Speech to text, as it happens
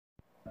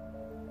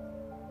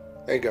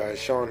Hey guys,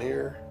 Sean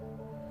here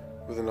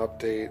with an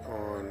update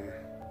on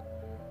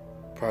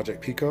Project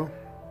Pico.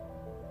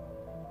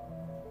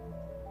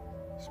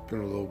 It's been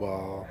a little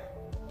while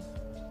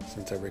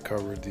since I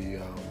recovered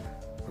the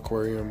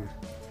aquarium.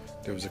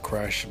 There was a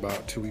crash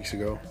about 2 weeks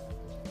ago.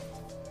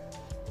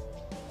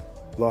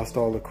 Lost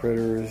all the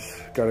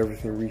critters, got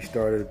everything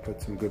restarted,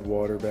 put some good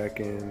water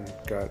back in,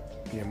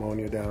 got the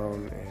ammonia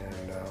down,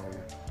 and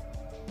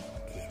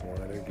just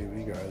wanted to give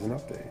you guys an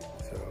update.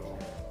 So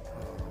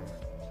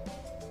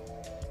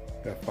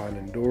got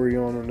Finding Dory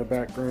on in the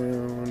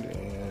background,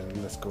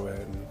 and let's go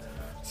ahead and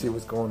see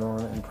what's going on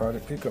in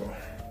Project Pico.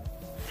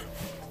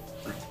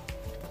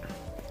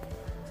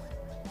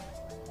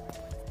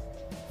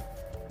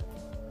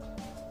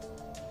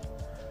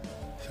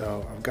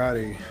 So I've got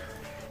a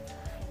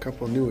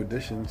couple new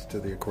additions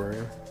to the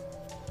aquarium.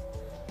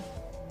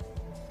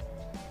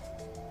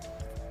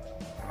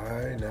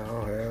 I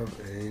now have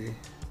a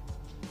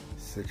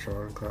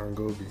Citron clown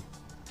goby.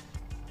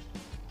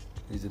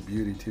 He's a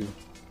beauty too.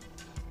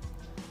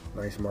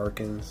 Nice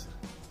markings,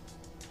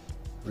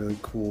 really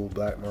cool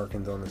black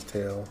markings on his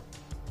tail,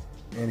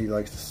 and he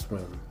likes to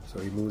swim, so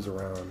he moves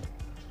around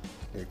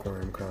the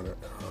aquarium kind of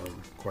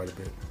quite a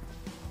bit.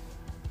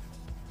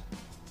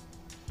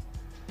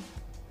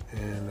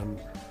 And I'm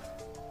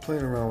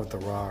playing around with the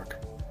rock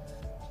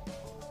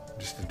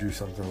just to do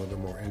something a little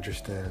bit more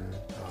interesting.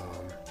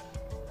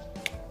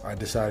 I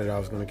decided I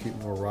was going to keep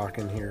more rock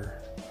in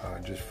here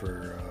just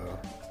for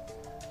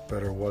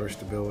better water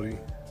stability.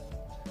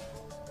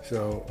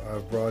 So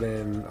I've brought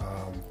in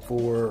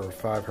 4 or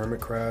 5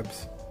 hermit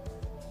crabs.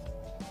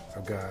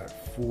 I've got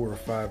 4 or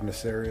 5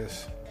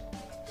 Nacerius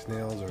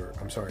snails, or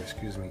I'm sorry,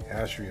 excuse me,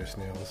 Astrea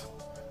snails,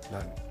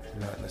 not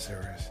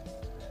Nacerius.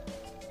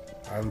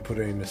 I haven't put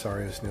any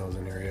Nacerius snails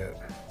in here yet.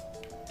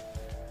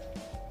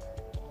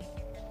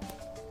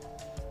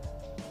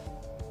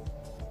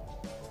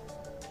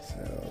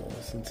 So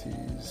since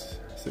he's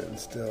sitting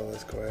still,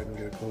 let's go ahead and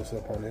get a close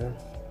up on him.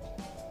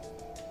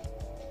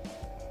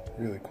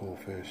 Really cool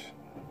fish.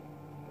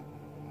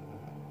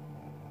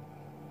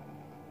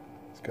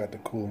 Got the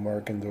cool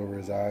markings over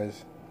his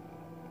eyes.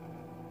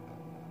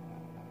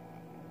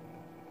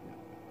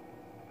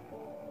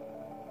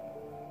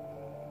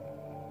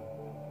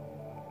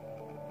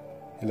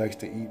 He likes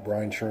to eat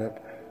brine shrimp.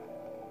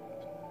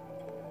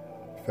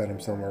 Fed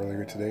him some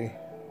earlier today.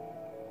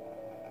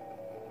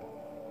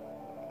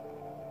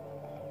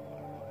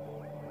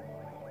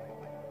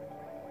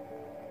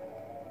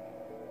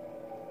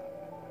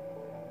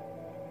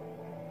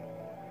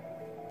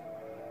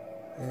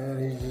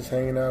 And he's just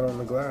hanging out on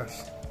the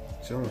glass.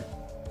 Chilling,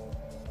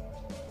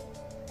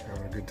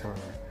 having a good time.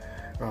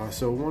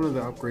 So one of the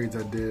upgrades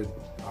I did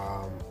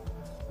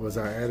was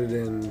I added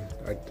in,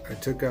 I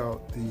took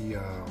out the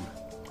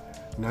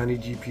 90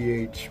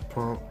 GPH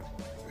pump.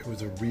 It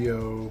was a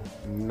Rio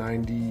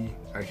 90,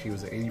 actually it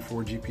was an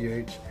 84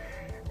 GPH,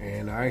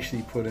 and I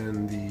actually put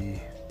in the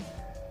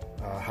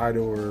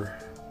Hydor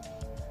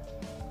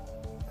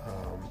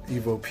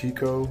Evo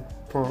Pico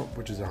pump,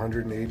 which is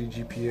 180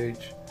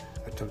 GPH.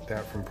 I took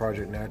that from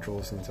Project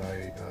Natural since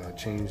I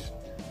changed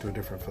to a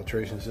different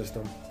filtration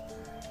system.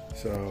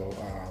 So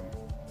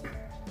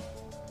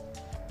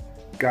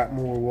got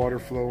more water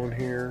flow in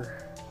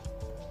here.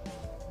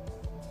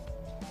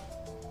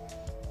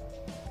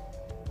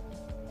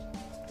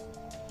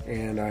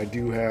 And I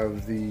do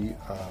have the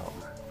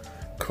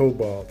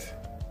Cobalt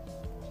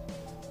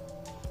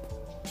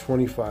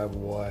 25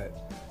 watt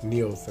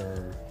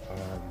Neotherm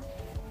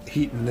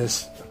heating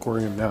this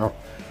aquarium now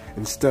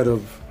instead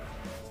of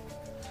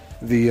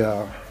the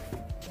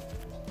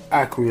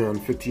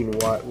Aqueon 15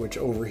 watt, which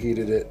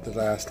overheated it the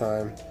last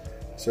time.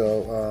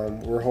 So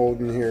we're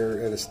holding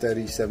here at a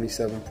steady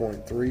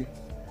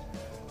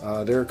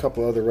 77.3. There are a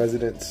couple other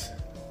residents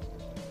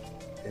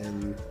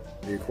in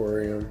the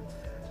aquarium.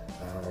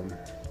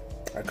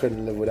 I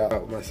couldn't live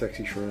without my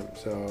sexy shrimp,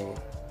 so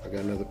I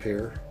got another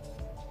pair.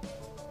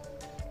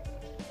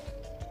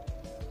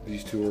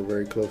 These two are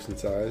very close in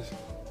size.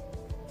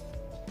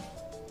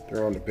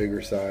 They're on the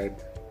bigger side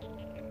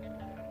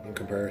in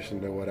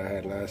comparison to what I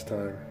had last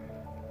time.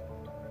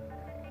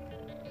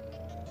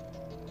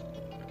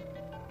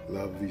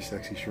 Love these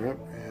sexy shrimp,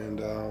 and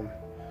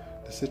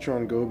the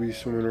Citron goby is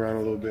swimming around a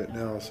little bit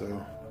now,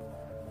 so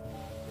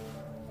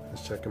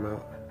let's check him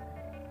out.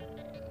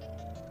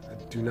 I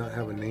do not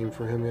have a name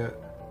for him yet.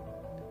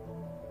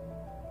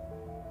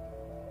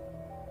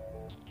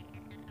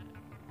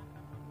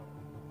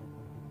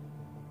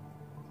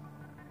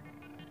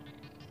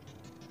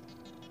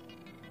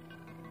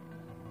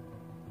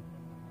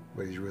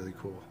 But he's really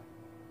cool.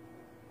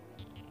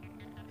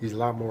 He's a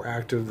lot more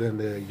active than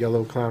the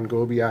yellow clown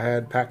goby I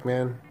had,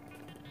 Pac-Man.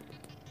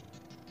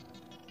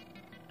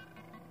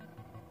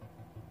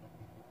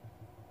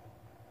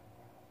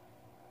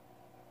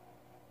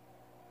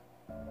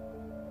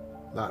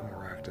 A lot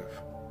more active.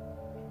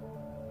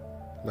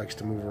 Likes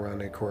to move around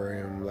the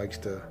aquarium, likes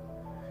to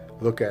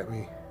look at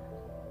me.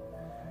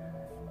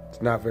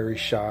 It's not very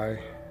shy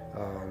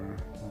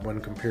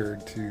when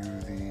compared to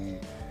the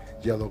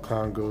yellow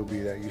clown goby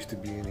that used to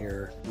be in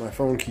here. My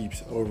phone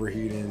keeps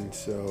overheating,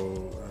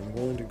 so I'm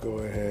going to go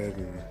ahead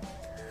and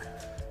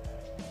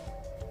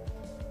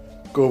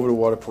go over the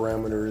water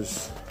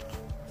parameters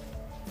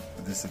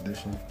for this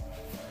edition.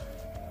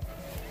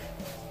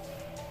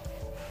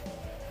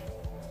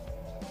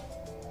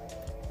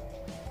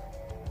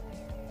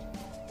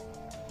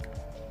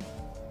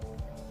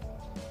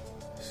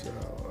 So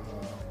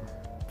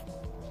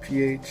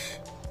pH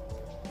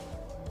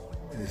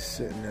is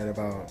sitting at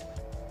about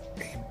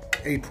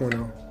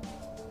 8.0.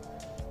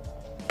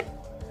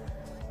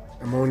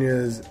 Ammonia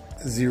is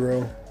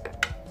 0.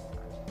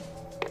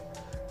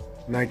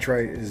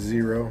 Nitrite is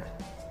 0.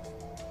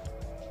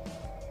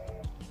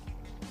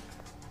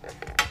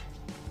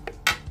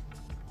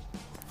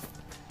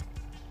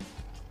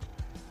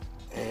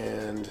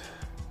 And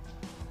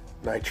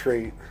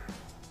nitrate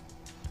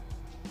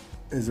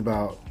is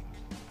about,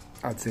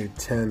 I'd say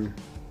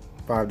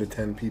 5 to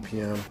 10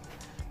 ppm.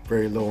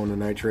 Very low on the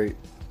nitrate.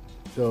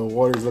 So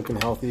water's looking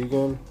healthy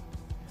again.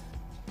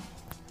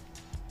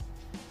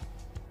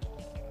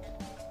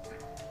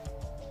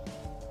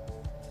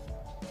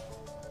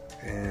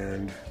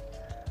 And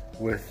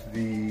with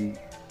the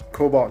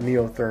cobalt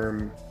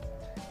neotherm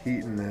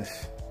heating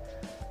this,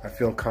 I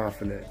feel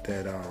confident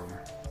that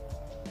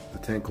the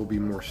tank will be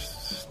more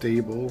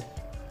stable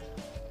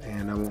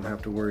and I won't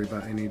have to worry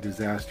about any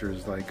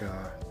disasters like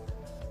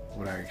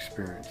what I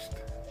experienced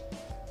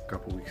a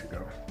couple weeks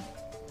ago.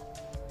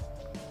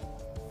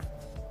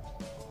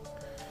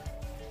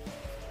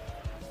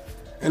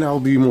 And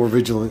I'll be more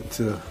vigilant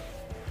to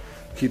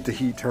keep the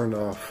heat turned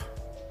off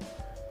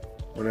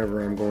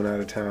whenever I'm going out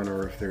of town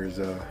or if there's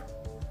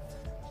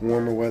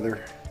warmer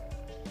weather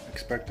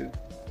expected.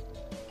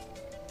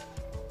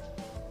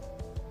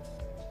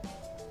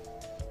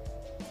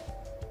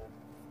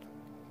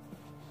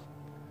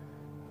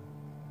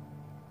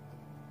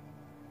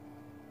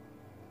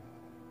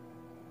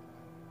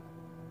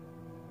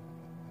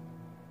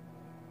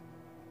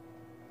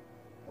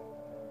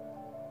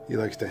 He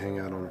likes to hang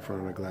out on the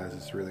front of the glass.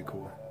 It's really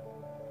cool.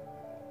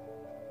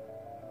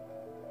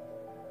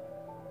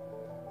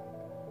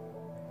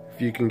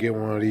 If you can get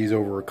one of these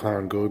over a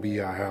clown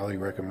goby, I highly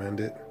recommend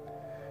it.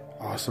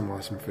 Awesome,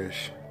 awesome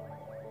fish.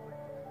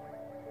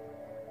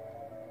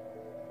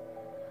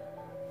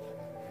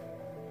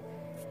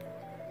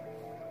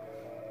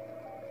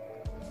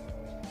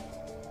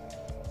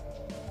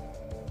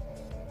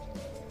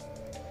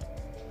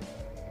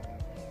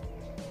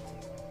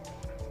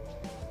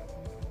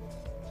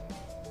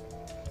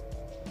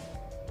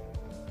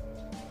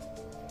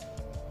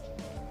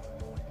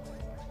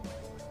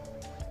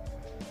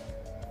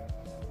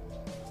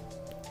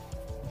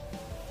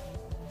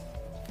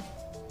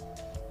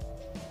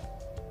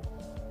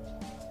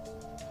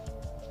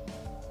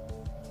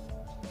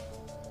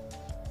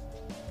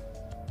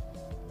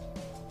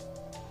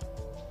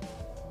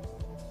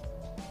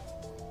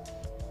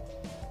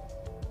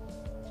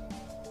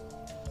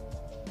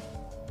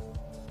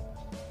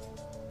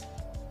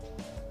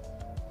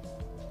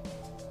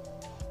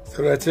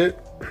 So that's it.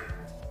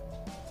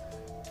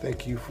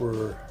 Thank you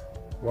for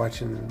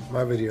watching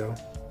my video,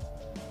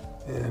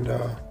 and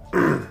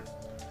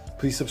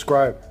please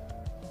subscribe.